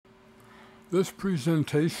This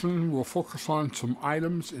presentation will focus on some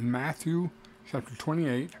items in Matthew chapter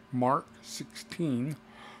 28, Mark 16,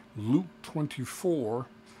 Luke 24,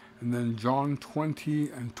 and then John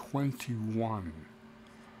 20 and 21.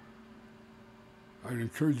 I'd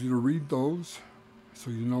encourage you to read those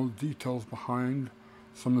so you know the details behind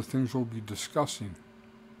some of the things we'll be discussing.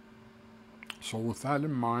 So with that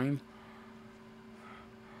in mind,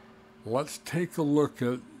 let's take a look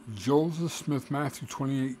at Joseph Smith, Matthew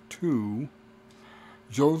 28:2,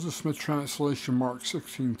 Joseph Smith translation, Mark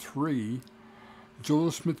 16:3,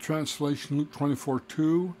 Joseph Smith translation, Luke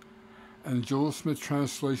 24:2, and Joseph Smith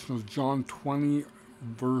translation of John 20,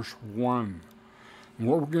 verse 1. And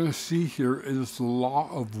what we're going to see here is the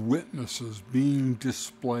law of witnesses being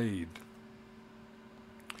displayed.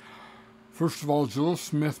 First of all, Joseph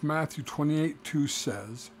Smith, Matthew 28:2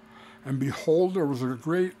 says, "And behold, there was a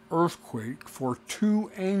great earthquake, for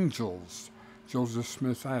 2 angels," Joseph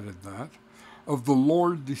Smith added that, "of the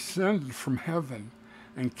Lord descended from heaven,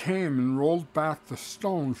 and came and rolled back the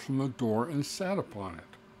stone from the door and sat upon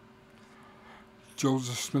it."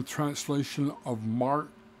 Joseph Smith translation of Mark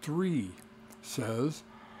 3 says,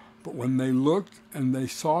 "But when they looked, and they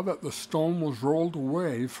saw that the stone was rolled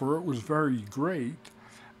away, for it was very great,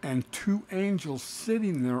 and 2 angels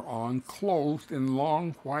sitting thereon, clothed in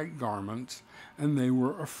long white garments, and they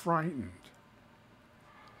were affrighted."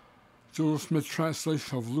 Joseph Smith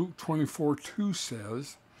translation of Luke 24:2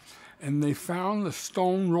 says, "And they found the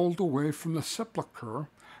stone rolled away from the sepulchre,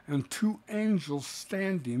 and 2 angels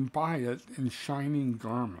standing by it in shining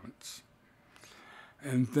garments."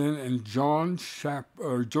 And then in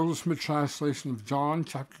Joseph Smith translation of John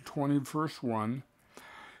chapter 20, verse 1,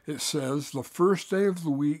 it says, "The first day of the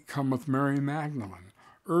week cometh Mary Magdalene,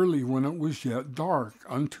 early when it was yet dark,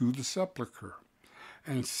 unto the sepulchre,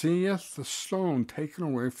 and seeth the stone taken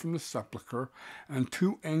away from the sepulchre, and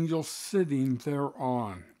 2 angels sitting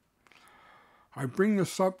thereon." I bring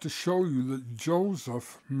this up to show you that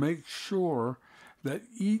Joseph makes sure that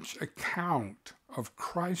each account of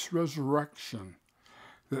Christ's resurrection,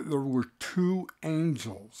 that there were 2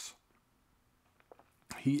 angels.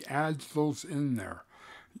 He adds those in there.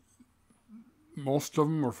 Most of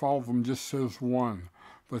them, or all of them, just says 1,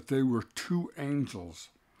 but they were 2 angels.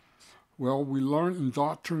 Well, we learn in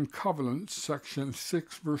Doctrine and Covenants, section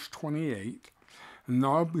 6, verse 28, "And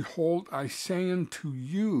now behold, I say unto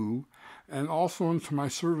you, and also unto my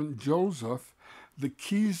servant Joseph, the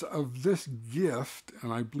keys of this gift,"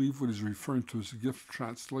 and I believe what he's referring to is the gift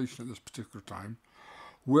translation at this particular time,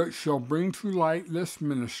 "which shall bring to light this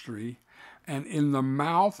ministry, and in the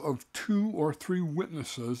mouth of 2 or 3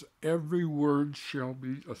 witnesses every word shall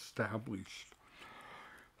be established."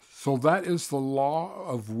 So that is the law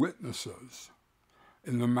of witnesses.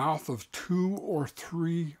 In the mouth of 2 or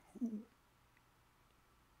 3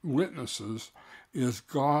 witnesses is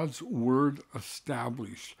God's word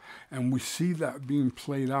established. And we see that being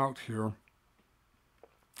played out here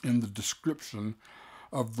in the description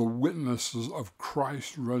of the witnesses of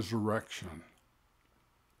Christ's resurrection.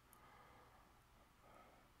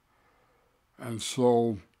 And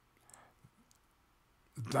so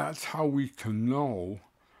that's how we can know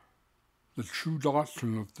the true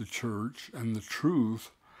doctrine of the church, and the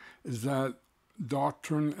truth is that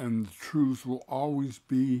doctrine and the truth will always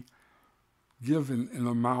be given in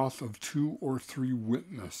the mouth of 2 or 3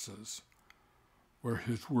 witnesses, where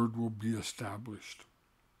his word will be established.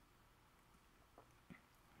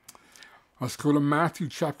 Let's go to Matthew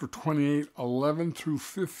chapter 28, 11 through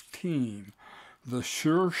 15, the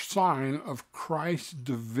sure sign of Christ's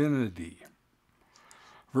divinity.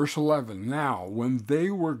 Verse 11, "Now when they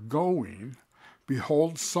were going,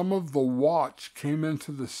 behold, some of the watch came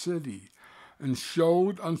into the city, and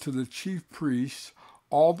showed unto the chief priests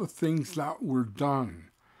all the things that were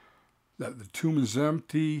done, that the tomb is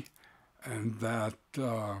empty, and that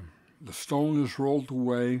the stone is rolled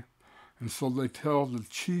away." And so they tell the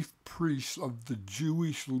chief priests of the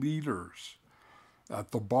Jewish leaders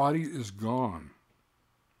that the body is gone.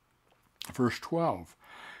 Verse 12,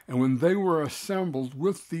 "And when they were assembled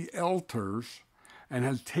with the elders, and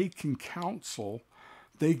had taken counsel,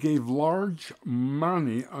 they gave large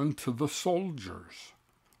money unto the soldiers."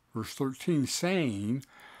 Verse 13, saying,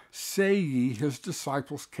 "Say ye, his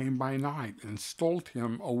disciples came by night, and stole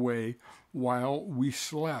him away while we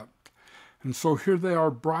slept." And so here they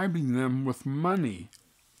are bribing them with money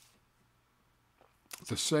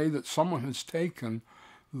to say that someone has taken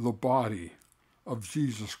the body of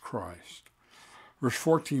Jesus Christ. Verse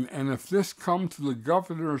 14, "And if this come to the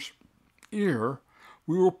governor's ear,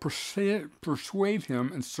 we will persuade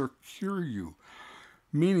him and secure you."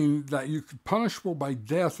 meaning that you could punishable by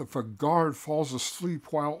death if a guard falls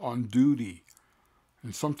asleep while on duty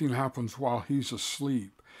and something happens while he's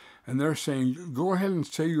asleep. And they're saying, go ahead and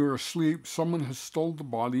say you're asleep, someone has stole the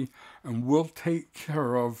body, and we'll take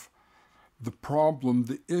care of the problem,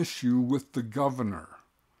 the issue with the governor.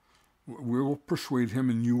 We will persuade him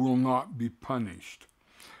and you will not be punished.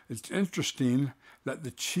 It's interesting that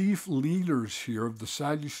the chief leaders here of the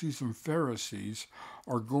Sadducees and Pharisees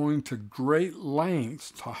are going to great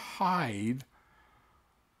lengths to hide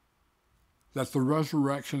that the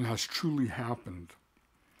resurrection has truly happened.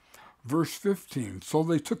 Verse 15, so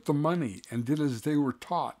they took the money and did as they were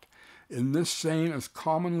taught. And this saying is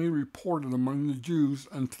commonly reported among the Jews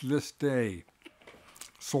unto this day.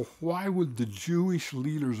 So why would the Jewish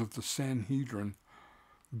leaders of the Sanhedrin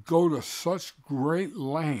go to such great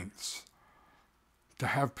lengths to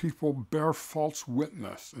have people bear false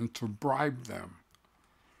witness and to bribe them?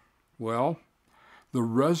 Well, the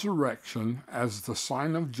resurrection as the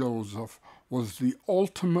sign of Joseph was the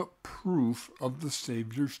ultimate proof of the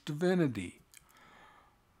Savior's divinity.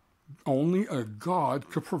 Only a God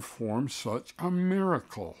could perform such a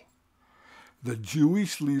miracle. The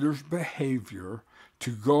Jewish leaders' behavior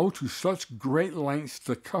to go to such great lengths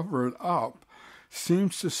to cover it up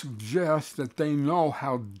seems to suggest that they know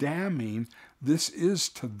how damning this is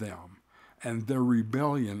to them and their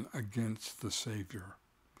rebellion against the Savior.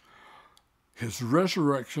 His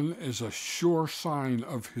resurrection is a sure sign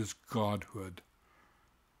of his godhood,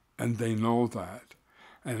 and they know that.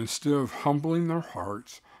 And instead of humbling their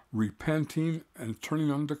hearts, repenting and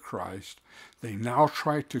turning unto Christ, they now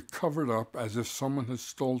try to cover it up as if someone has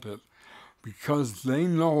stolen it, because they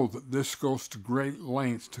know that this goes to great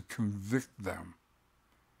lengths to convict them.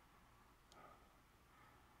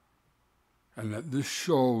 And that this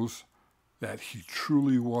shows that he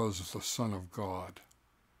truly was the Son of God.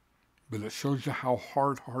 But it shows you how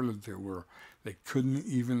hard-hearted they were. They couldn't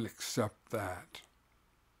even accept that.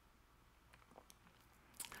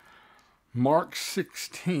 Mark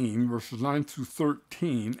 16, verses 9 through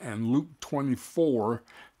 13, and Luke 24,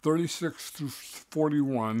 36 through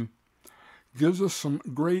 41, gives us some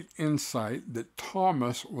great insight that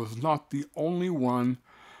Thomas was not the only one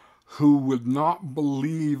who would not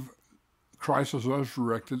believe Christ was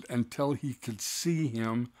resurrected until he could see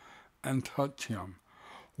him and touch him.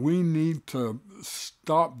 We need to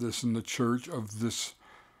stop this in the church of this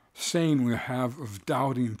saying we have of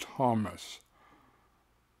doubting Thomas.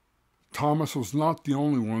 Thomas was not the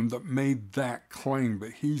only one that made that claim,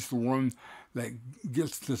 but he's the one that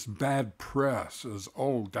gets this bad press as,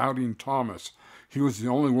 oh, doubting Thomas. He was the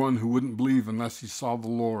only one who wouldn't believe unless he saw the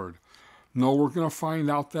Lord. No, we're going to find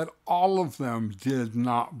out that all of them did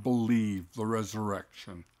not believe the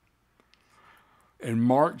resurrection. In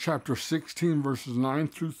Mark chapter 16, verses 9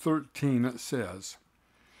 through 13, it says,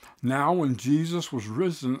 Now when Jesus was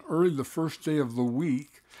risen early the first day of the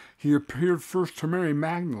week, he appeared first to Mary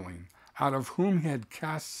Magdalene, out of whom he had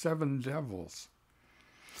cast 7 devils.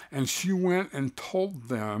 And she went and told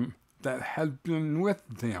them that had been with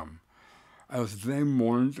them, as they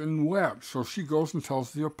mourned and wept. So she goes and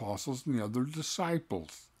tells the apostles and the other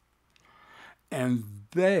disciples. And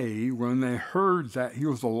they, when they heard that he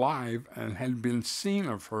was alive and had been seen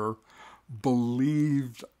of her,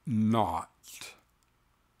 believed not.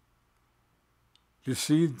 You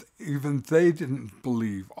see, even they didn't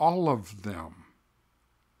believe, all of them.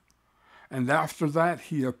 And after that,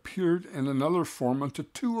 he appeared in another form unto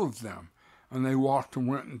 2 of them, and they walked and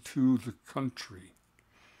went into the country.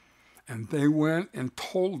 And they went and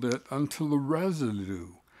told it unto the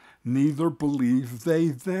residue, neither believed they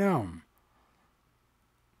them.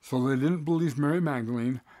 So they didn't believe Mary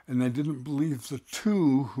Magdalene, and they didn't believe the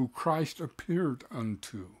 2 who Christ appeared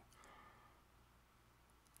unto.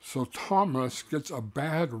 So Thomas gets a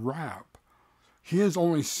bad rap. He is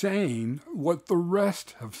only saying what the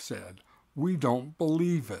rest have said. We don't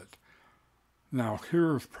believe it. Now,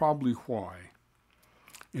 here's probably why.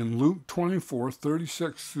 In Luke 24,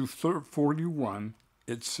 36 through 41,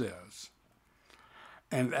 it says,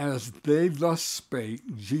 And as they thus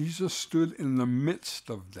spake, Jesus stood in the midst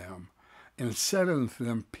of them, and said unto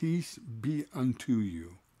them, Peace be unto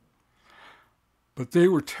you. But they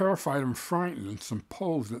were terrified and frightened, and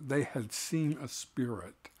supposed that they had seen a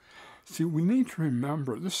spirit. See, we need to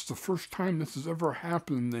remember, this is the first time this has ever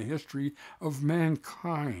happened in the history of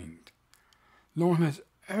mankind. No one has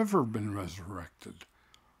ever been resurrected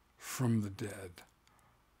from the dead.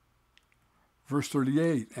 Verse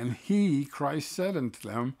 38, And he, Christ, said unto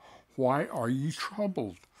them, Why are ye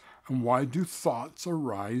troubled? And why do thoughts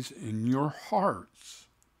arise in your hearts?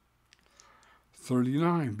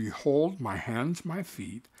 39, Behold my hands, my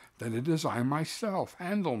feet, that it is I myself.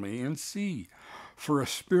 Handle me and see. For a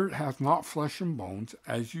spirit hath not flesh and bones,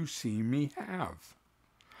 as you see me have.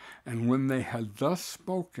 And when they had thus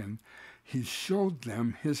spoken, he showed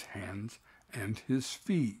them his hands and his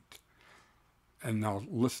feet. And now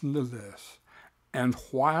listen to this. And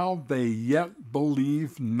while they yet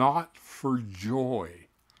believed not for joy,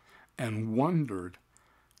 and wondered,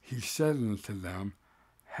 he said unto them,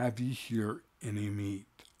 have ye here any meat?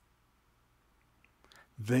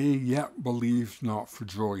 They yet believed not for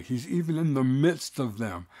joy. He's even in the midst of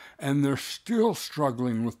them, and they're still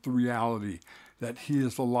struggling with the reality that he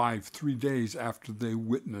is alive 3 days after they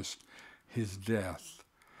witnessed his death.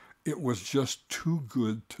 It was just too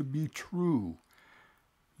good to be true.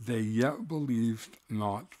 They yet believed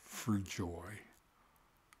not for joy.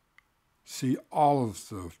 See, all of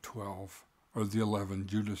the 12, or the 11,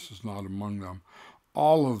 Judas is not among them,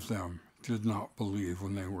 all of them did not believe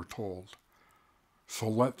when they were told. So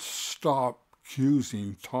let's stop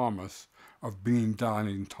accusing Thomas of being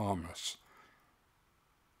doubting Thomas.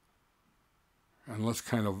 And let's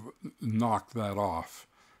kind of knock that off.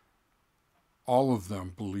 All of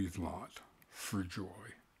them believed not for joy.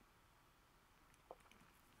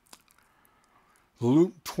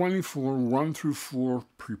 Luke 24, 1-4,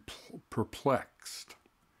 perplexed.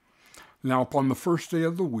 Now upon the first day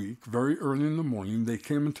of the week, very early in the morning, they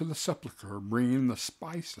came into the sepulchre, bringing the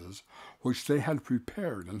spices which they had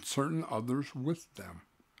prepared, and certain others with them.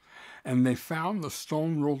 And they found the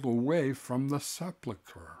stone rolled away from the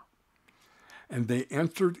sepulchre. And they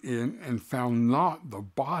entered in and found not the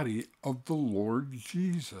body of the Lord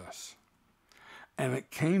Jesus. And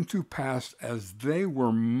it came to pass, as they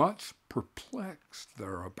were much perplexed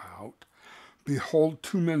thereabout, behold,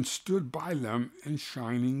 2 men stood by them in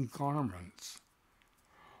shining garments.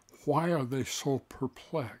 Why are they so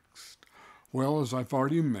perplexed? Well, as I've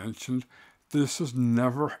already mentioned, this has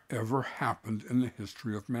never, ever happened in the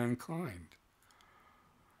history of mankind.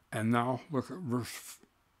 And now look at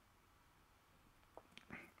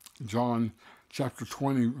John chapter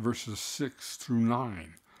 20, verses 6-9.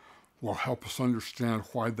 Will help us understand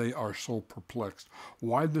why they are so perplexed,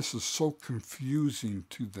 why this is so confusing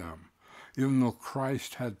to them, even though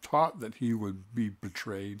Christ had taught that he would be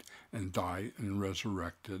betrayed and die and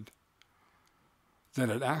resurrected. That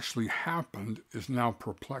it actually happened is now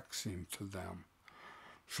perplexing to them.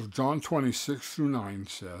 So John 20:6-9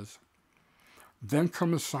 says, Then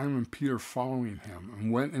cometh Simon Peter following him,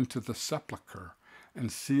 and went into the sepulchre,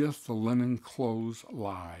 and seeth the linen clothes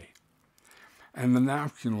lie. And the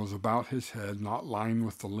napkin was about his head, not lying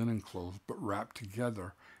with the linen clothes, but wrapped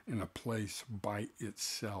together in a place by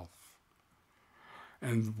itself.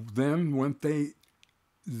 And then went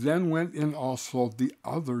in also the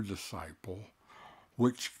other disciple,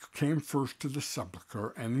 which came first to the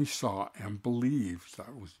sepulchre, and he saw and believed.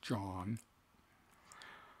 That was John.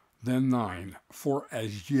 Then 9, for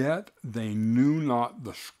as yet they knew not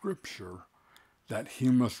the scripture, that he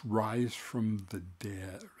must rise from the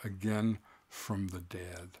dead, again from the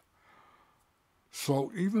dead.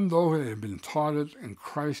 So even though they had been taught it, and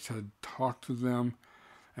Christ had talked to them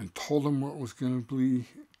and told them what was going to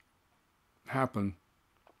happen,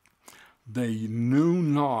 they knew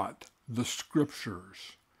not the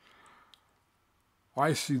scriptures.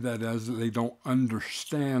 I see that as they don't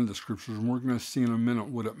understand the scriptures, and we're going to see in a minute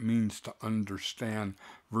what it means to understand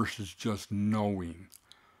versus just knowing.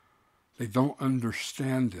 They don't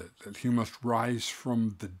understand it, that he must rise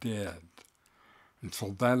from the dead. And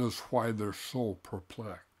so that is why they're so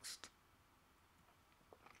perplexed.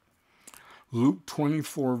 Luke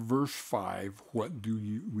 24, verse 5, what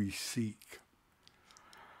do we seek?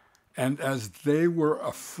 And as they were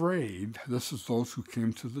afraid, this is those who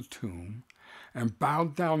came to the tomb, and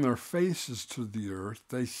bowed down their faces to the earth,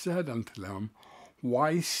 they said unto them,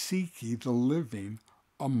 Why seek ye the living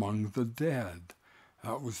among the dead?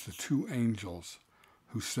 That was the 2 angels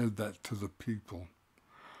who said that to the people.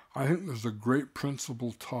 I think there's a great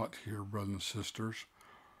principle taught here, brothers and sisters.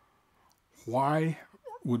 Why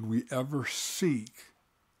would we ever seek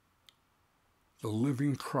the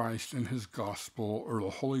living Christ and his gospel or the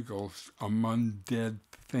Holy Ghost among dead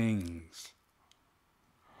things?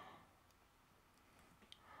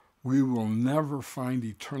 We will never find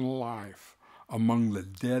eternal life among the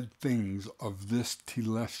dead things of this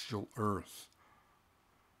celestial earth.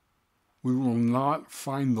 We will not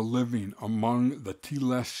find the living among the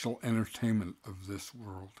celestial entertainment of this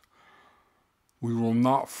world. We will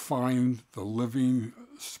not find the living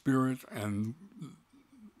spirit and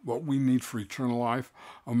what we need for eternal life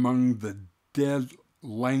among the dead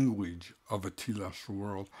language of a telestial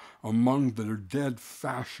world, among their dead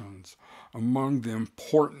fashions, among the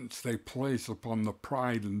importance they place upon the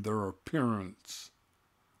pride in their appearance.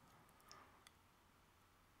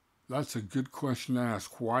 That's a good question to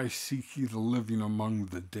ask. Why seek ye the living among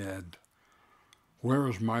the dead? Where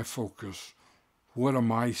is my focus? What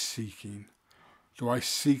am I seeking? Do I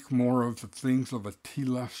seek more of the things of a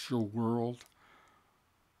telestial world?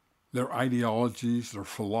 Their ideologies, their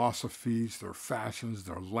philosophies, their fashions,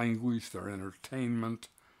 their language, their entertainment.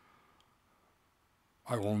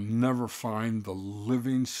 I will never find the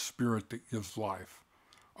living spirit that gives life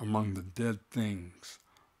among the dead things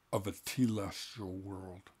of a telestial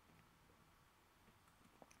world.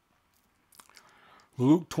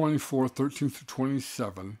 Luke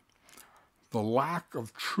 24:13-27, the lack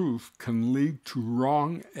of truth can lead to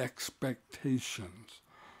wrong expectations.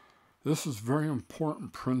 This is a very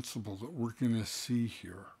important principle that we're going to see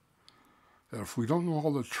here. That if we don't know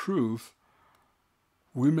all the truth,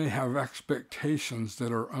 we may have expectations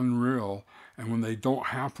that are unreal, and when they don't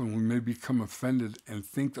happen, we may become offended and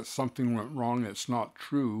think that something went wrong that's not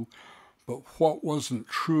true. But what wasn't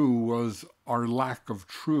true was our lack of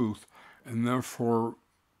truth, and therefore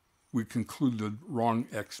we concluded wrong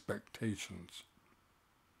expectations.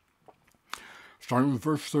 Starting with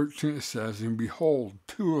verse 13, it says, "And behold,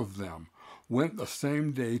 two of them went the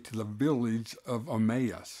same day to the village of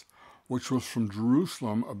Emmaus, which was from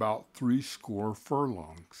Jerusalem about 80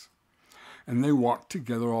 furlongs. And they walked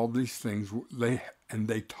together all these things, and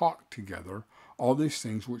they talked together all these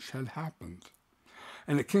things which had happened.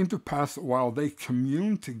 And it came to pass that while they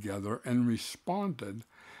communed together and responded,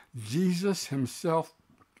 Jesus himself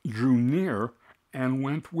drew near and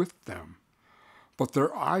went with them. But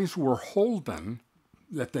their eyes were holden,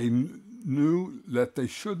 that they knew that they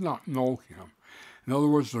should not know him." In other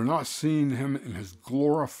words, they're not seeing him in his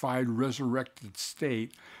glorified, resurrected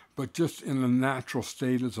state, but just in a natural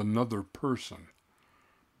state as another person.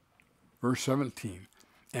 Verse 17,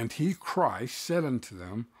 "And he, Christ, said unto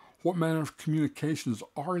them, What manner of communications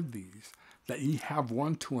are these, that ye have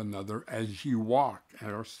one to another as ye walk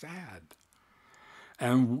and are sad?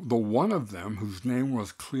 And the one of them, whose name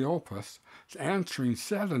was Cleopas, answering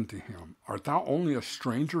said unto him, Art thou only a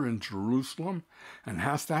stranger in Jerusalem, and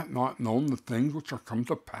hast thou not known the things which are come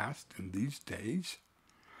to pass in these days?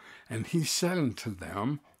 And he said unto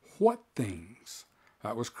them, What things?"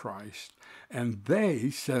 That was Christ. "And they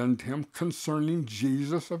said unto him, Concerning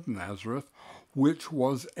Jesus of Nazareth, which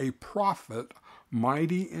was a prophet,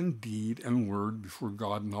 mighty in deed and word before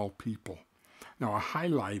God and all people." Now, I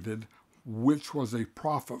highlighted which was a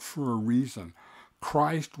prophet for a reason.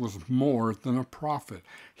 Christ was more than a prophet.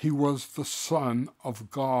 He was the Son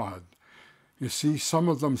of God. You see, some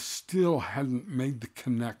of them still hadn't made the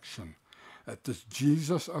connection that this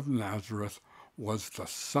Jesus of Nazareth was the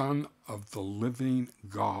Son of the living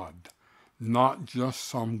God, not just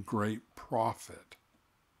some great prophet.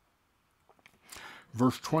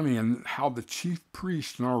 Verse 20, "And how the chief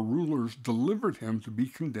priests and our rulers delivered him to be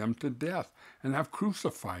condemned to death, and have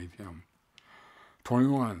crucified him."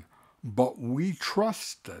 21, "But we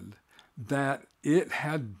trusted that it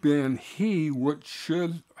had been he which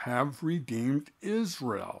should have redeemed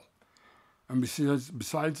Israel." And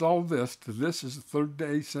besides all this, to this is the third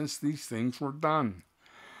day since these things were done.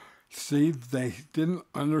 See, they didn't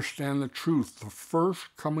understand the truth. The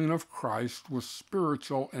first coming of Christ was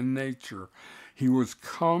spiritual in nature. He was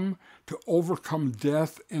come to overcome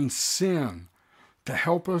death and sin, to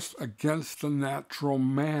help us against the natural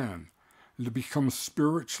man, and to become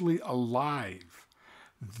spiritually alive.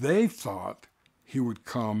 They thought he would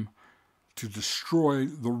come to destroy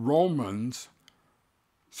the Romans,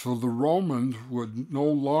 so the Romans would no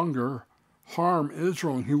longer harm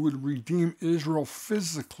Israel, and he would redeem Israel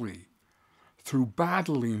physically through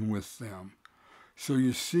battling with them. So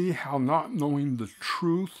you see how not knowing the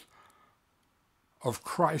truth of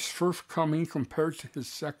Christ's first coming compared to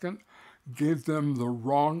his second gave them the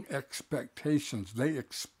wrong expectations. They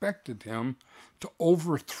expected him to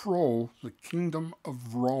overthrow the kingdom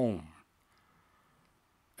of Rome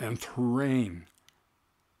and to reign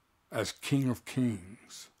as King of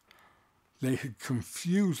Kings. They had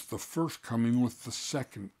confused the first coming with the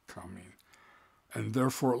second coming, and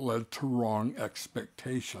therefore it led to wrong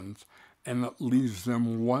expectations, and it leaves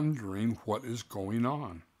them wondering what is going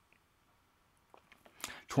on.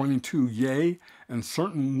 22, "Yea, and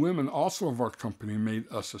certain women also of our company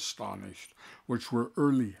made us astonished, which were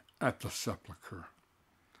early at the sepulchre.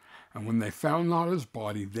 And when they found not his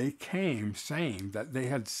body, they came, saying that they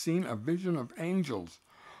had seen a vision of angels,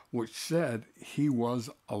 which said he was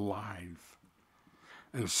alive."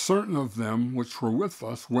 And certain of them which were with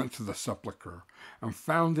us went to the sepulchre, and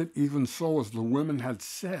found it even so as the women had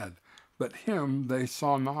said, but him they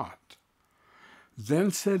saw not.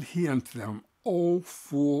 Then said he unto them, O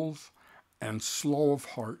fools, and slow of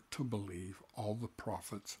heart to believe all the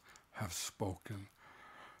prophets have spoken.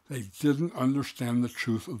 They didn't understand the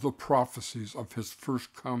truth of the prophecies of his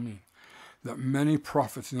first coming, that many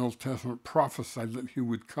prophets in the Old Testament prophesied that he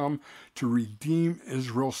would come to redeem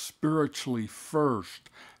Israel spiritually first,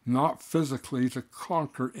 not physically to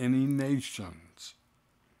conquer any nations.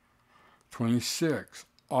 26.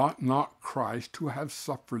 Ought not Christ to have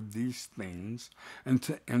suffered these things and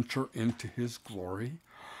to enter into his glory?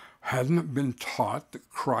 Hadn't it been taught that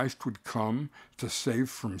Christ would come to save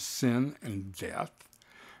from sin and death,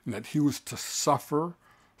 and that he was to suffer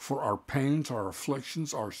for our pains, our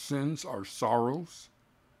afflictions, our sins, our sorrows?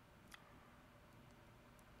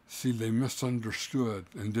 See, they misunderstood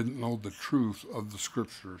and didn't know the truth of the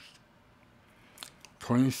scriptures.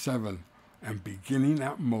 27. And beginning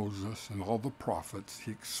at Moses and all the prophets,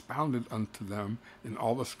 he expounded unto them in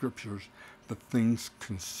all the scriptures the things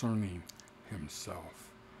concerning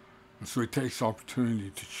himself. And so he takes opportunity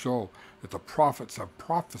to show that the prophets have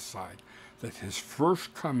prophesied that his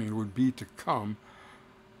first coming would be to come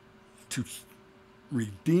to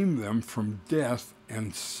redeem them from death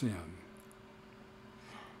and sin.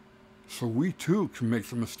 So we too can make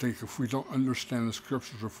the mistake if we don't understand the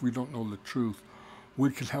scriptures, if we don't know the truth. We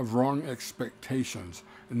could have wrong expectations.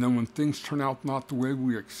 And then when things turn out not the way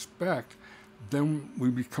we expect, then we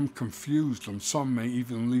become confused, and some may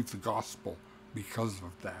even leave the gospel because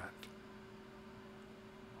of that.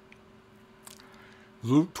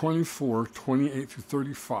 Luke 24, 28 through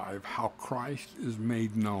 35, how Christ is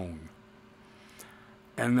made known.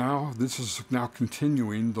 And now, this is now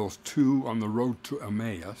continuing, those two on the road to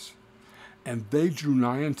Emmaus. And they drew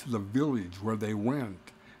nigh unto the village where they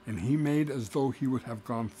went, and he made as though he would have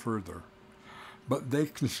gone further. But they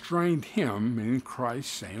constrained him, meaning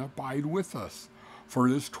Christ, saying, Abide with us, for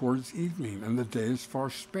it is towards evening, and the day is far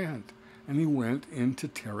spent. And he went in to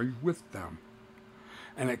tarry with them.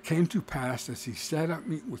 And it came to pass, as he sat at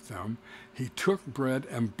meat with them, he took bread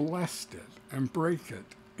and blessed it, and brake it,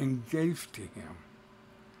 and gave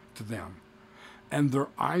to them. And their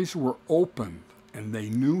eyes were opened, and they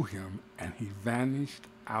knew him, and he vanished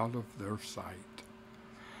out of their sight.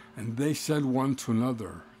 And they said one to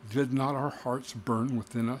another, Did not our hearts burn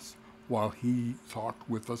within us while he talked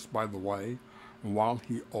with us by the way, and while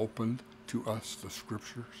he opened to us the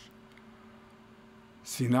scriptures?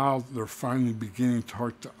 See, now they're finally beginning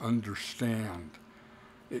to understand.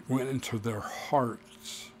 It went into their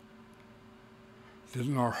hearts.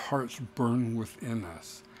 Didn't our hearts burn within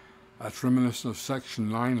us? That's reminiscent of section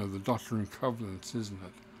 9 of the Doctrine and Covenants, isn't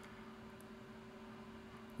it?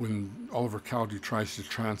 When Oliver Cowdery tries to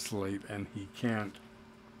translate and he can't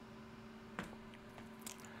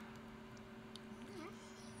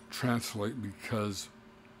translate because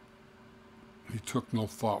he took no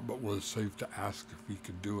thought but was safe to ask if he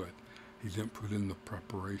could do it. He didn't put in the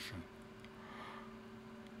preparation.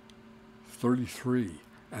 33.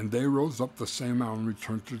 And they rose up the same hour and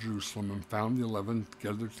returned to Jerusalem, and found the 11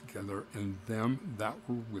 gathered together, and them that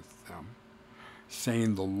were with them,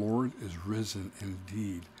 saying, The Lord is risen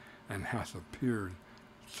indeed, and hath appeared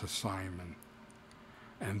to Simon.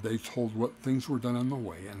 And they told what things were done on the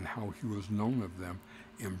way, and how he was known of them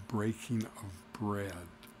in breaking of bread.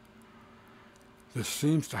 This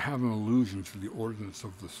seems to have an allusion to the ordinance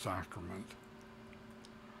of the sacrament.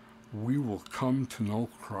 We will come to know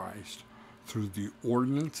Christ through the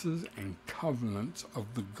ordinances and covenants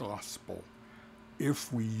of the gospel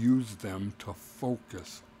if we use them to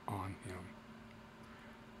focus on him.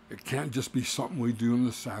 It can't just be something we do on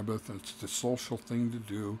the Sabbath, and it's the social thing to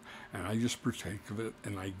do, and I just partake of it,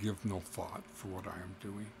 and I give no thought for what I am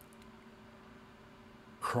doing.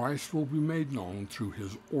 Christ will be made known through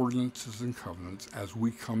his ordinances and covenants as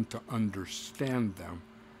we come to understand them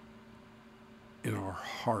in our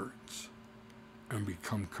hearts and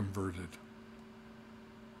become converted.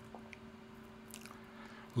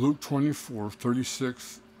 Luke 24,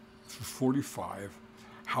 36 through 45,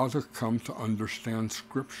 how to come to understand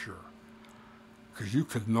Scripture. Because you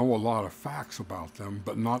could know a lot of facts about them,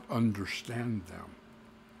 but not understand them.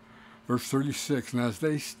 Verse 36, And as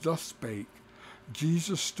they thus spake,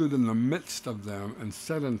 Jesus stood in the midst of them, and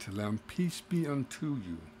said unto them, Peace be unto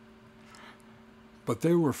you. But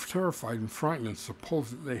they were terrified and frightened, and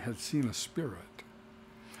supposed that they had seen a spirit.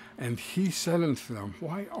 And he said unto them,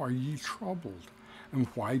 Why are ye troubled? And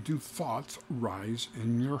why do thoughts rise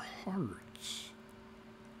in your hearts?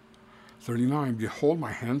 39, Behold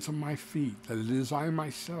my hands and my feet, that it is I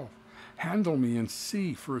myself. Handle me and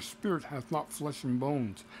see, for a spirit hath not flesh and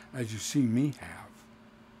bones, as you see me have.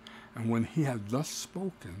 And when he had thus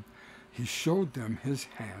spoken, he showed them his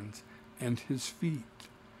hands and his feet.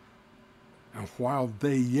 And while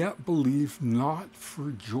they yet believed not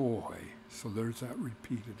for joy, so there's that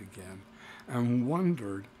repeated again, and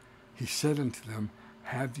wondered, he said unto them,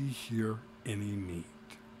 have ye here any meat?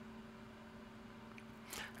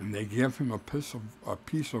 And they gave him a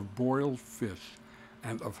piece of broiled fish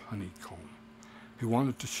and of honeycomb. He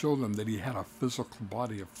wanted to show them that he had a physical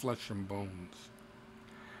body of flesh and bones.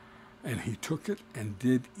 And he took it and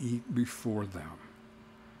did eat before them.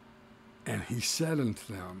 And he said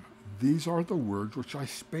unto them, these are the words which I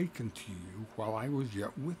spake unto you while I was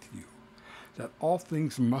yet with you, that all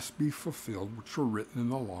things must be fulfilled which were written in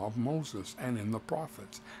the law of Moses, and in the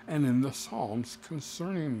prophets, and in the Psalms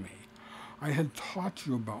concerning me. I had taught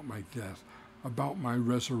you about my death, about my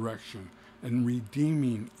resurrection, and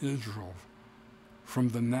redeeming Israel from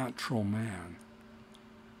the natural man.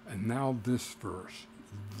 And now this verse,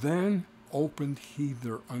 then opened he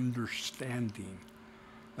their understanding,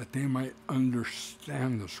 that they might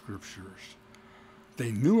understand the scriptures.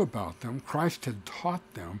 They knew about them, Christ had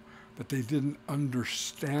taught them, but they didn't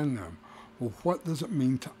understand them. Well, what does it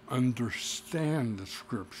mean to understand the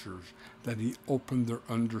scriptures? That he opened their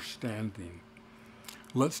understanding.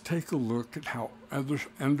 Let's take a look at how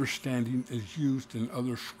understanding is used in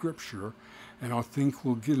other scripture, and I think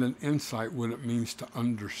we'll get an insight what it means to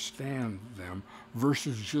understand them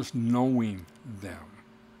versus just knowing them.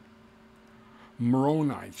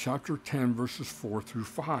 Moroni, chapter 10, verses 4 through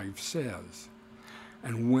 5 says,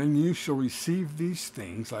 and when you shall receive these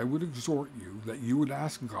things, I would exhort you that you would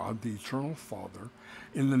ask God, the eternal Father,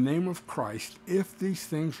 in the name of Christ, if these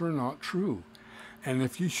things are not true. And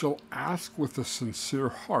if you shall ask with a sincere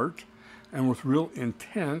heart and with real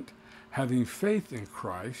intent, having faith in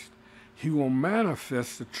Christ, he will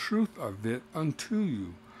manifest the truth of it unto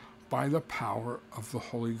you by the power of the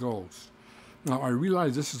Holy Ghost. Now, I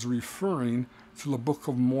realize this is referring to the Book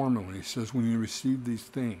of Mormon when he says, when you receive these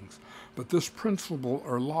things. But this principle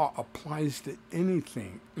or law applies to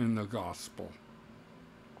anything in the gospel.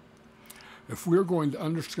 If we're going to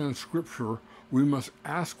understand Scripture, we must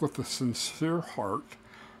ask with a sincere heart,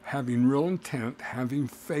 having real intent, having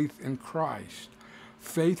faith in Christ.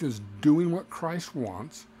 Faith is doing what Christ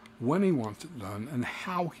wants, when he wants it done, and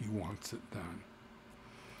how he wants it done.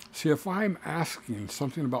 See, if I'm asking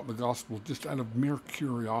something about the gospel just out of mere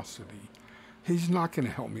curiosity, he's not going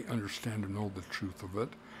to help me understand or know the truth of it.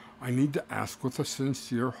 I need to ask with a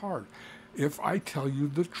sincere heart. If I tell you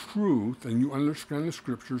the truth and you understand the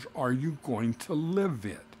scriptures, are you going to live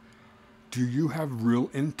it? Do you have real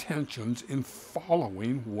intentions in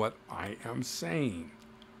following what I am saying?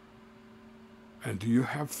 And do you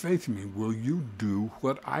have faith in me? Will you do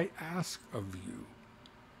what I ask of you?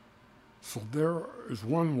 So there is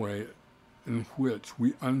one way in which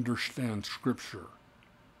we understand Scripture,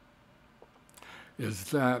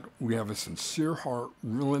 is that we have a sincere heart,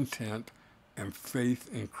 real intent, and faith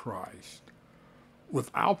in Christ.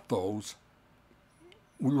 Without those,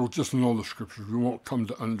 we will just know the Scriptures. We won't come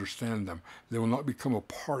to understand them. They will not become a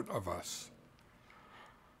part of us.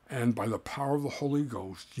 And by the power of the Holy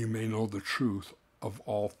Ghost, you may know the truth of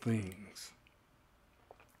all things.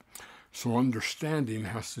 So understanding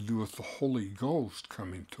has to do with the Holy Ghost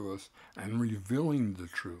coming to us and revealing the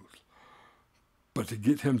truth. But to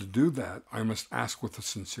get him to do that, I must ask with a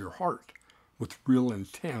sincere heart, with real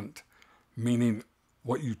intent, meaning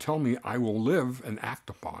what you tell me I will live and act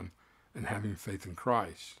upon, and having faith in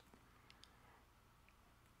Christ.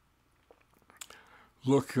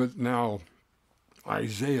 Look at now,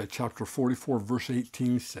 Isaiah chapter 44, verse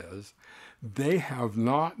 18 says, they have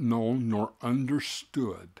not known nor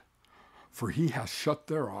understood, for he has shut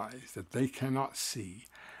their eyes that they cannot see,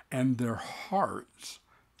 and their hearts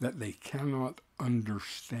that they cannot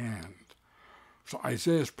understand. So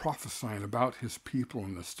Isaiah is prophesying about his people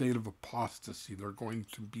and the state of apostasy they're going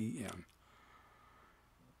to be in.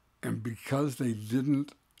 And because they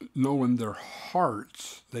didn't know in their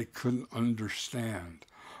hearts, they couldn't understand.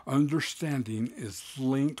 Understanding is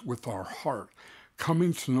linked with our heart,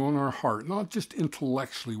 coming to know in our heart, not just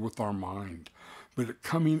intellectually with our mind, but it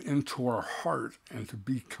coming into our heart and to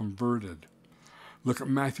be converted. Look at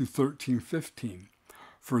Matthew 13:15.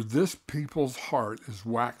 For this people's heart is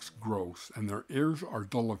waxed gross, and their ears are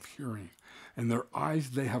dull of hearing, and their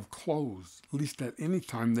eyes they have closed, lest at any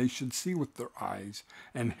time they should see with their eyes,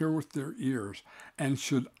 and hear with their ears, and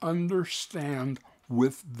should understand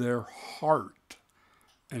with their heart,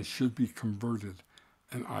 and should be converted,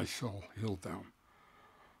 and I shall heal them.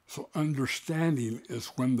 So understanding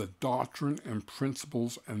is when the doctrine and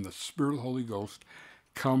principles and the Spirit of the Holy Ghost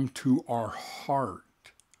come to our heart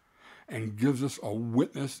and gives us a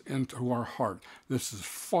witness into our heart. This is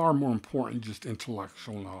far more important than just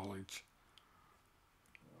intellectual knowledge.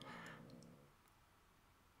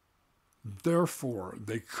 Therefore,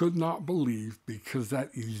 they could not believe, because that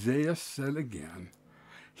Isaiah said again,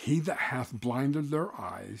 He that hath blinded their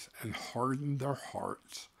eyes and hardened their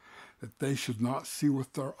hearts, that they should not see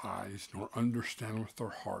with their eyes, nor understand with their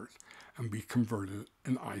heart, and be converted,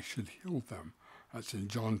 and I should heal them. That's in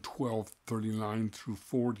John 12:39 through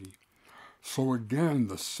 40. So again,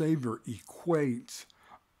 the Savior equates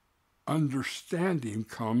understanding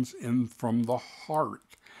comes in from the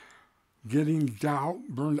heart, getting doubt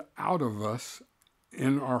burned out of us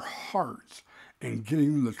in our hearts, and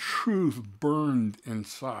getting the truth burned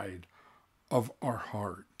inside of our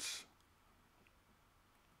hearts.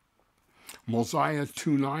 Mosiah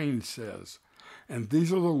 2:9 says, And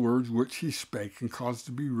these are the words which he spake and caused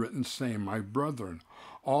to be written, saying, My brethren,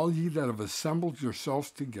 all ye that have assembled yourselves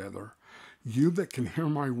together, you that can hear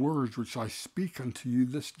my words which I speak unto you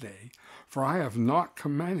this day, for I have not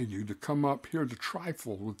commanded you to come up here to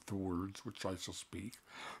trifle with the words which I shall speak,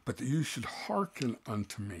 but that you should hearken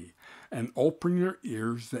unto me, and open your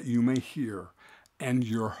ears that you may hear, and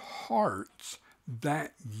your hearts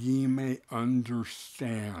that ye may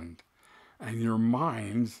understand, and your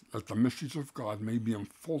minds that the mysteries of God may be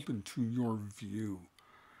unfolded to your view.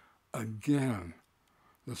 Again,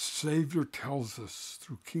 the Savior tells us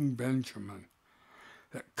through King Benjamin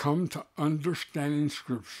that come to understanding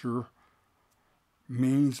Scripture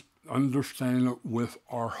means understanding it with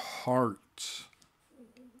our hearts.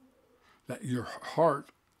 That your heart,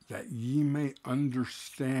 that ye may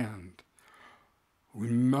understand. We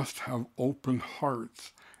must have open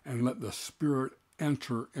hearts and let the Spirit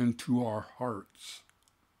enter into our hearts.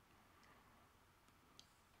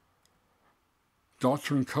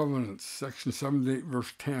 Doctrine and Covenants, section 78,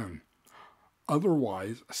 verse 10.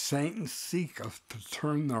 Otherwise, Satan seeketh to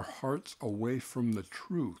turn their hearts away from the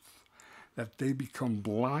truth, that they become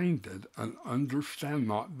blinded and understand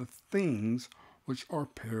not the things which are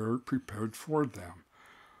prepared for them.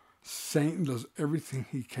 Satan does everything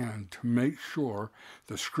he can to make sure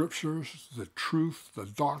the Scriptures, the truth, the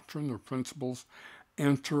doctrine, the principles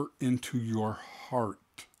enter into your heart.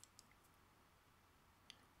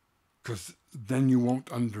 Because then you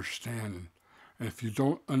won't understand. And if you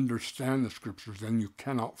don't understand the Scriptures, then you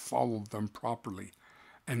cannot follow them properly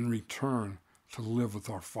and return to live with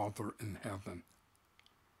our Father in heaven.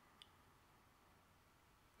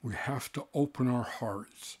 We have to open our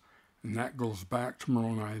hearts, and that goes back to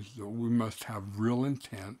Moroni, that we must have real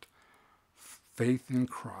intent, faith in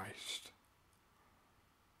Christ,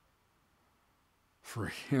 for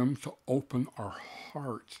Him to open our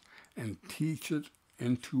hearts and teach it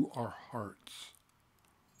into our hearts.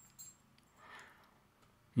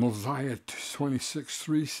 Mosiah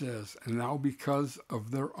 26:3 says, And now because of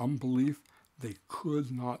their unbelief, they could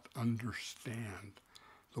not understand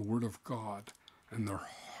the word of God, and their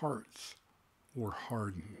hearts were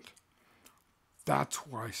hardened. That's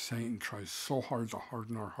why Satan tries so hard to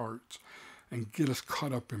harden our hearts and get us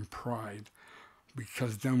caught up in pride,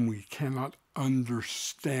 because then we cannot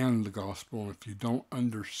understand the gospel. And if you don't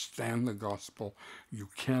understand the gospel, you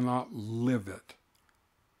cannot live it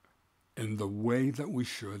in the way that we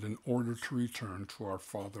should in order to return to our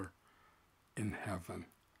Father in heaven.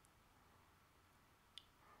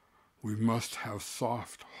 We must have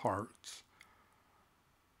soft hearts.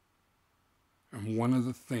 And one of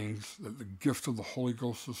the things that the gift of the Holy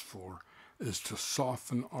Ghost is for is to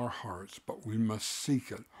soften our hearts, but we must seek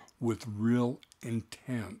it with real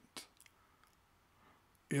intent.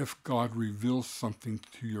 If God reveals something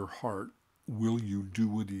to your heart, will you do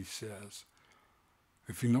what He says?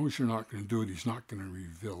 If He knows you're not going to do it, He's not going to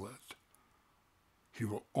reveal it. He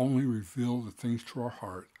will only reveal the things to our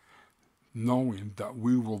heart, knowing that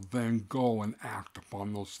we will then go and act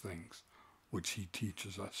upon those things which He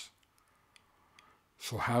teaches us.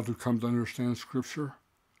 So how to come to understand Scripture?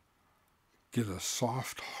 Get a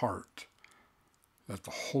soft heart, that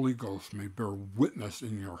the Holy Ghost may bear witness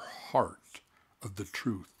in your heart of the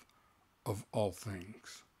truth of all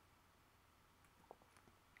things.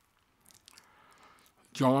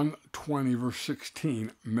 John 20, verse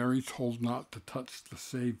 16, Mary told not to touch the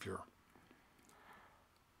Savior.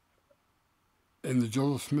 In the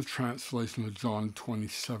Joseph Smith translation of John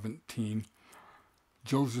 20:17,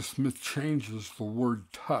 Joseph Smith changes the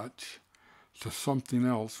word touch to something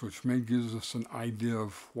else, which may give us an idea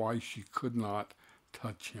of why she could not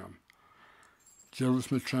touch Him. Joseph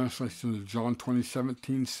Smith translation of John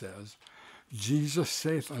 20:17 says, Jesus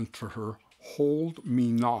saith unto her, Hold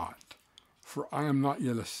me not, for I am not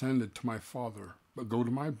yet ascended to my Father, but go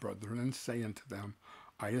to my brethren and say unto them,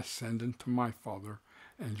 I ascend unto my Father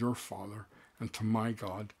and your Father, and to my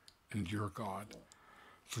God and your God.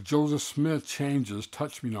 So Joseph Smith changes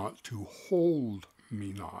touch me not to hold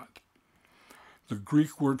me not. The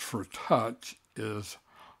Greek word for touch is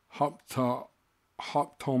hoptomai,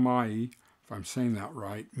 if I'm saying that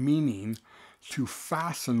right, meaning to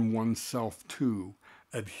fasten oneself to,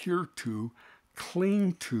 adhere to,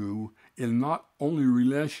 cling to, in not only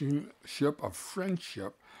relationship of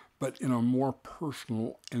friendship, but in a more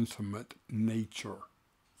personal, intimate nature.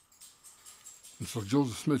 And so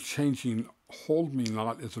Joseph Smith changing hold me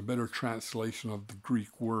not is a better translation of the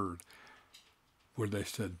Greek word where they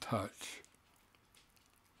said touch.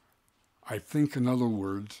 I think, in other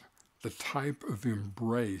words, the type of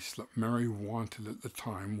embrace that Mary wanted at the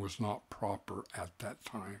time was not proper at that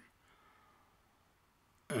time.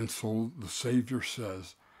 And so the Savior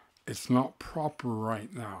says, it's not proper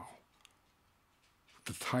right now.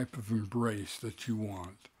 The type of embrace that you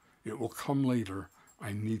want, it will come later.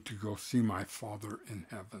 I need to go see my Father in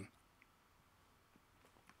heaven.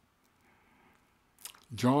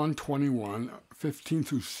 John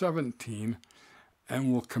 21:15-17,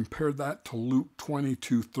 and we'll compare that to Luke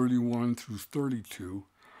 22:31-32,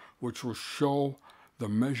 which will show the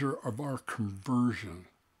measure of our conversion.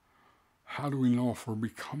 How do we know if we're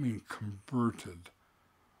becoming converted?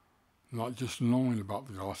 Not just knowing about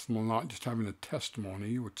the gospel, not just having a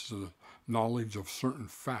testimony, which is a knowledge of certain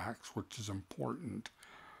facts, which is important,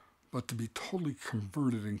 but to be totally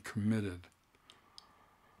converted and committed.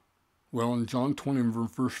 Well, in John 20,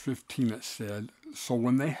 verse 15, it said, So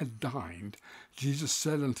when they had dined, Jesus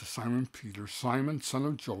said unto Simon Peter, Simon, son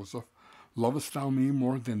of Joseph, lovest thou me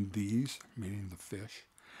more than these? Meaning the fish.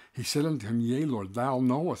 He said unto him, Yea, Lord, thou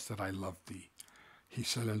knowest that I love thee. He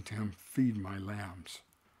said unto him, Feed my lambs.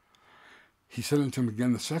 He said unto him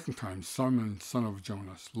again the second time, Simon, son of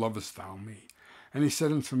Jonas, lovest thou me? And he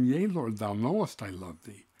said unto him, Yea, Lord, thou knowest I love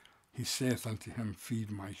thee. He saith unto him,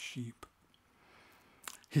 Feed my sheep.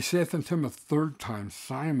 He saith unto him a third time,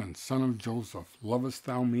 Simon, son of Joseph, lovest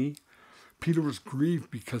thou me? Peter was grieved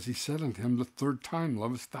because he said unto him the third time,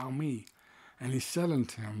 Lovest thou me? And he said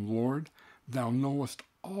unto him, Lord, thou knowest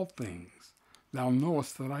all things. Thou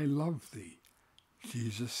knowest that I love thee.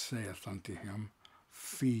 Jesus saith unto him,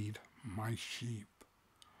 Feed my sheep.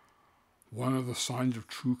 One of the signs of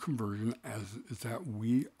true conversion is that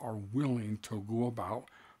we are willing to go about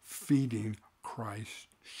feeding Christ's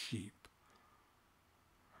sheep,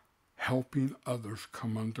 helping others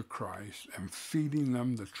come unto Christ and feeding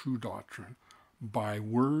them the true doctrine by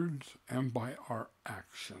words and by our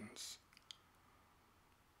actions.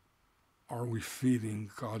 Are we feeding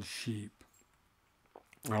God's sheep?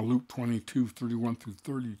 Now Luke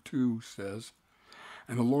 22:31-32 says,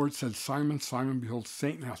 And the Lord said, Simon, Simon, behold,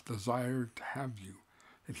 Satan hath desired to have you,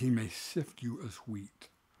 that he may sift you as wheat.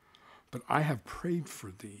 But I have prayed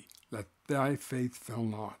for thee, that thy faith fail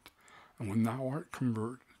not. And when thou art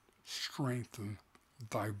converted, strengthen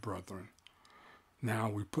thy brethren. Now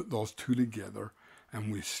we put those two together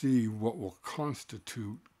and we see what will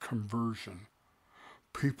constitute conversion.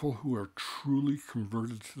 People who are truly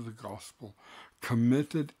converted to the gospel,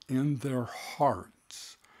 committed in their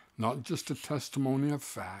hearts, not just a testimony of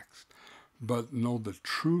facts, but know the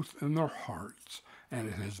truth in their hearts, and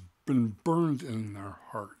it has been burned in their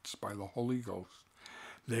hearts by the Holy Ghost.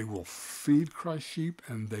 They will feed Christ's sheep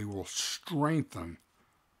and they will strengthen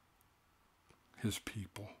his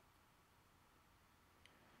people.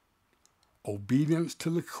 Obedience to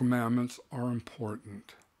the commandments are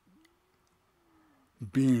important.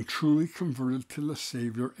 Being truly converted to the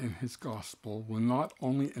Savior and his gospel will not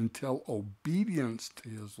only entail obedience to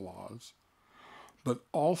his laws, but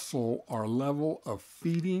also our level of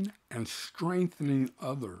feeding and strengthening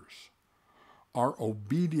others. Our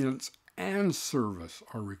obedience and service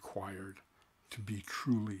are required to be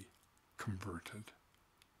truly converted.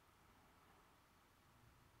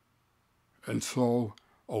 And so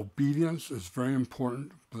obedience is very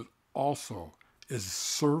important, but also is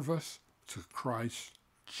service to Christ's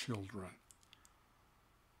children.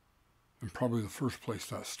 And probably the first place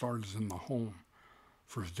that starts is in the home.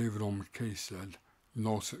 For as David O. McKay said,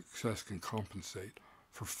 no success can compensate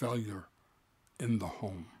for failure in the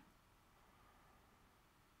home.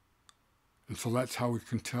 And so that's how we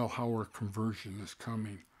can tell how our conversion is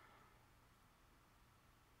coming.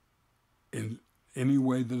 In any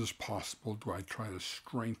way that is possible, do I try to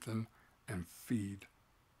strengthen and feed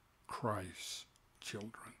Christ's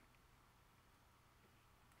children.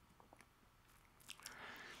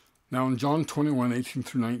 Now in John 21:18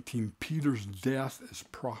 through 19, Peter's death is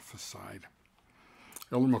prophesied.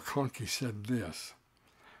 Elder McConkie said this: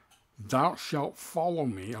 "Thou shalt follow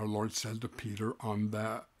me," our Lord said to Peter on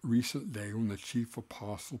that recent day when the chief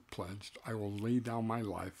apostle pledged, "I will lay down my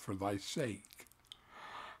life for thy sake."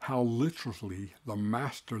 How literally the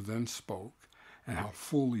Master then spoke, and how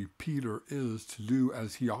fully Peter is to do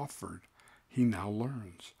as he offered, he now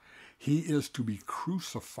learns. He is to be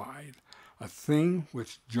crucified, a thing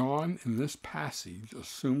which John in this passage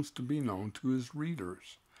assumes to be known to his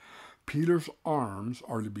readers. Peter's arms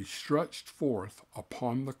are to be stretched forth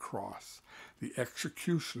upon the cross. The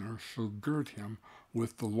executioner shall gird him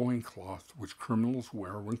with the loincloth which criminals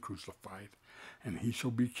wear when crucified, and he shall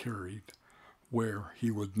be carried where he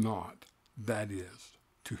would not, that is,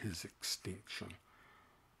 to his extinction.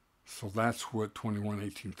 So that's what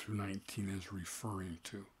 21:18 through 19 is referring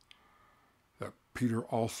to, that Peter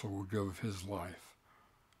also will give his life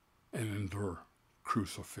and endure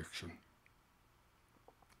crucifixion.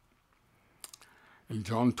 In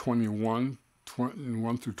John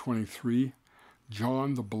 21:21 through 23,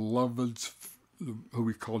 John the Beloved's, who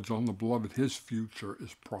we call John the Beloved, his future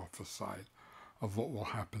is prophesied of what will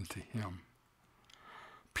happen to him.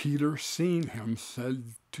 Peter, seeing him,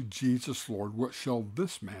 said to Jesus, "Lord, what shall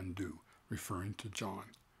this man do?" referring to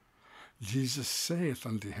John. Jesus saith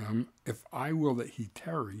unto him, "If I will that he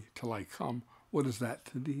tarry till I come, what is that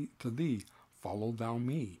to thee? Follow thou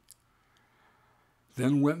me."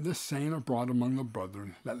 Then went this saying abroad among the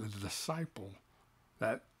brethren, that the disciple,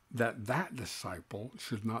 that disciple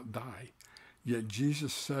should not die. Yet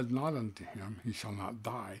Jesus said not unto him, He shall not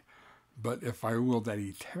die. But if I will that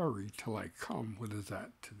he tarry till I come, what is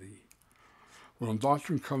that to thee? Well, in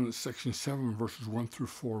Doctrine and Covenants, section 7, verses 1 through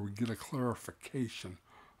 4, we get a clarification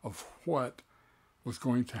of what was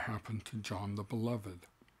going to happen to John the Beloved.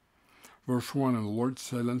 Verse 1, "And the Lord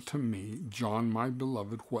said unto me, John, my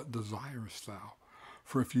beloved, what desirest thou?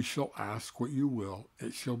 For if you shall ask what you will,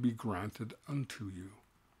 it shall be granted unto you.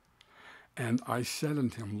 And I said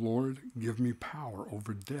unto him, Lord, give me power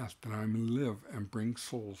over death, that I may live and bring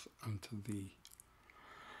souls unto thee.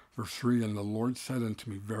 Verse 3, "And the Lord said unto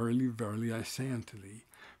me, Verily, verily, I say unto thee,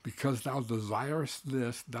 because thou desirest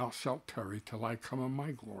this, thou shalt tarry till I come in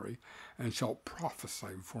my glory, and shalt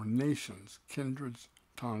prophesy before nations, kindreds,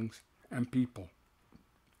 tongues, and people.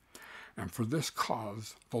 And for this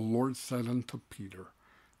cause the Lord said unto Peter,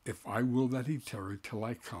 If I will that he tarry till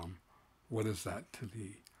I come, what is that to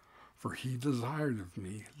thee? For he desired of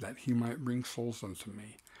me that he might bring souls unto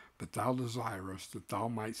me, but thou desirest that thou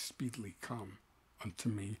might speedily come unto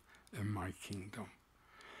me in my kingdom."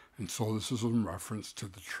 And so this is in reference to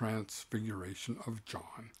the transfiguration of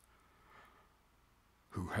John,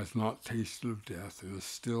 who has not tasted of death and is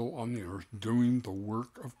still on the earth doing the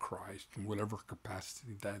work of Christ in whatever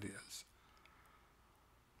capacity that is,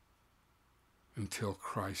 until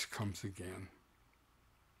Christ comes again.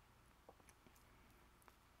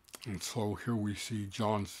 And so here we see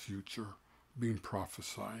John's future being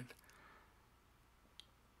prophesied,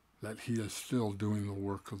 that he is still doing the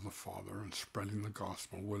work of the Father and spreading the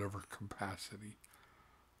gospel, whatever capacity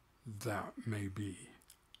that may be.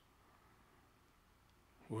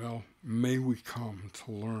 Well, may we come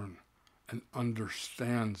to learn and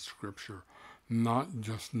understand Scripture, not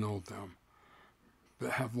just know them,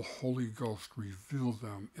 but have the Holy Ghost reveal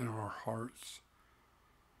them in our hearts,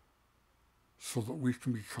 so that we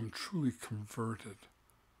can become truly converted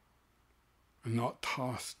and not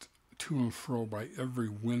tossed to and fro by every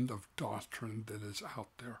wind of doctrine that is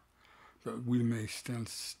out there, but we may stand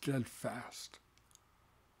steadfast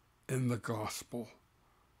in the gospel.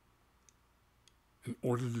 In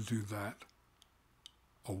order to do that,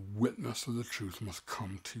 a witness of the truth must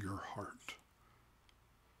come to your heart.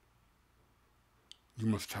 You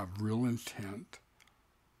must have real intent,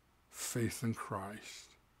 faith in Christ,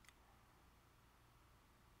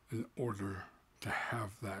 in order to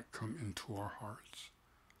have that come into our hearts.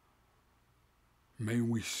 May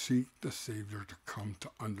we seek the Savior to come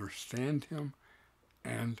to understand him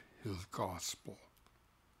and his gospel.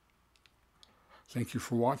 Thank you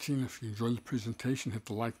for watching. If you enjoyed the presentation, hit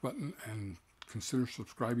the like button and consider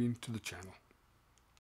subscribing to the channel.